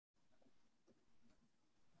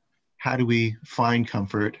how do we find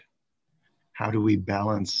comfort? How do we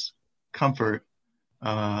balance comfort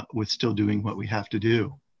with still doing what we have to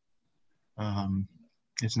do?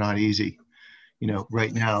 It's not easy. You know,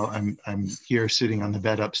 right now I'm here sitting on the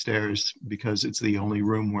bed upstairs because it's the only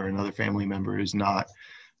room where another family member is not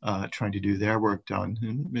trying to do their work done,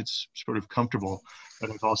 and it's sort of comfortable. But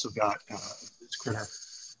I've also got this critter.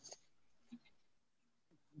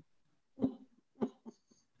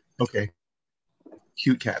 Okay,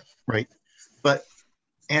 cute cat, right? But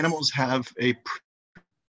animals have a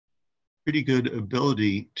pretty good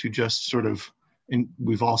ability to just sort of, and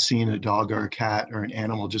we've all seen a dog or a cat or an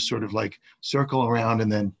animal just sort of like circle around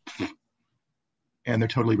and then, and they're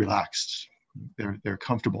totally relaxed. They're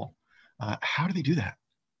comfortable. How do they do that?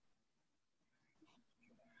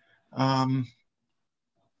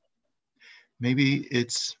 Maybe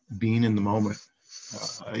it's being in the moment.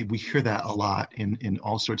 We hear that a lot in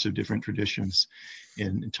all sorts of different traditions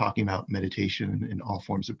in talking about meditation in all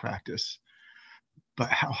forms of practice. But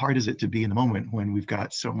how hard is it to be in the moment when we've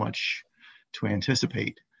got so much to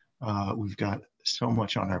anticipate? We've got so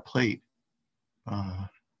much on our plate. How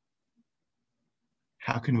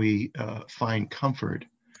can we find comfort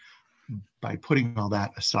by putting all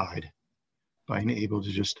that aside, by being able to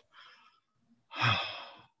just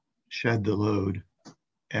shed the load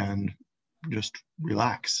and just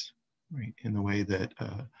relax, right? In the way that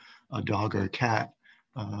a dog or a cat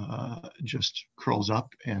just curls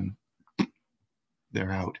up and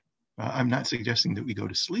they're out. I'm not suggesting that we go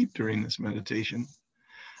to sleep during this meditation,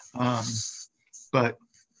 but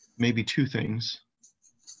maybe two things.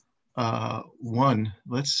 One,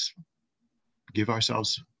 let's give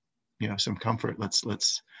ourselves, you know, some comfort.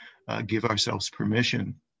 Let's give ourselves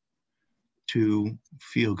permission to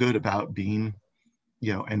feel good about being,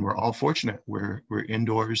 you know, and we're all fortunate. We're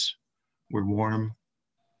indoors, we're warm,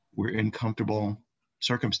 we're in comfortable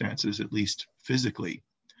circumstances, at least physically.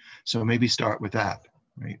 So maybe start with that,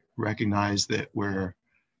 right? Recognize that we're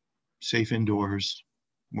safe indoors,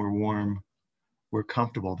 we're warm, we're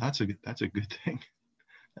comfortable. That's a good thing.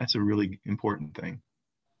 That's a really important thing.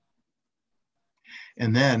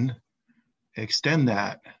 And then extend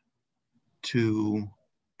that to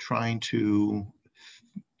trying to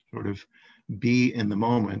sort of be in the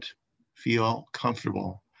moment, feel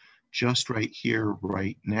comfortable just right here,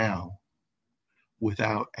 right now,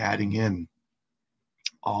 without adding in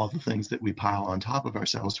all the things that we pile on top of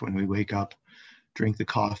ourselves when we wake up, drink the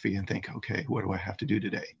coffee and think, okay, what do I have to do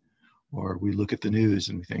today? Or we look at the news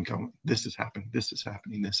and we think, oh, this is happening, this is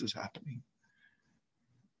happening, this is happening.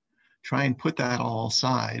 Try and put that all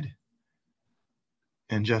aside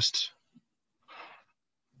and just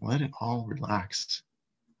let it all relax.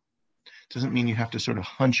 Doesn't mean you have to sort of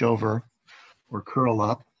hunch over or curl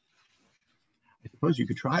up. I suppose you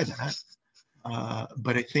could try that.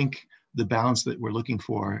 But I think the balance that we're looking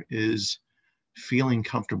for is feeling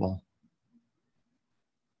comfortable,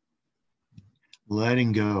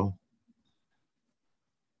 letting go,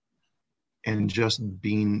 and just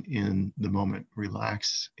being in the moment.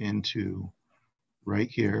 Relax into right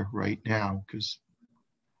here, right now, because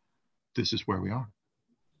this is where we are.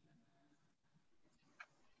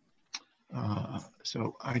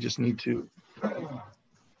 So I just need to,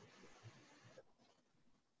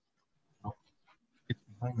 it's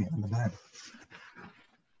behind me on the bed.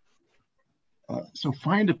 So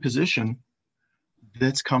find a position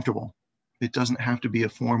that's comfortable. It doesn't have to be a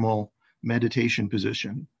formal meditation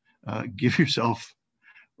position. Give yourself,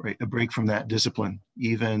 right, a break from that discipline.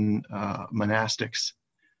 Even monastics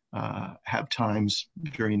have times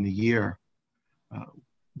during the year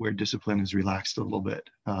where discipline is relaxed a little bit.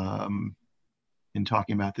 In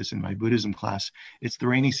talking about this in my Buddhism class, it's the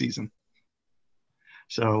rainy season.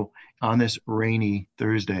 So on this rainy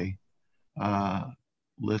Thursday,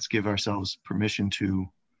 let's give ourselves permission to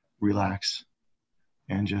relax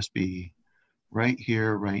and just be right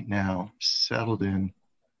here, right now, settled in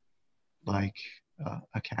like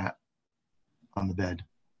a cat on the bed.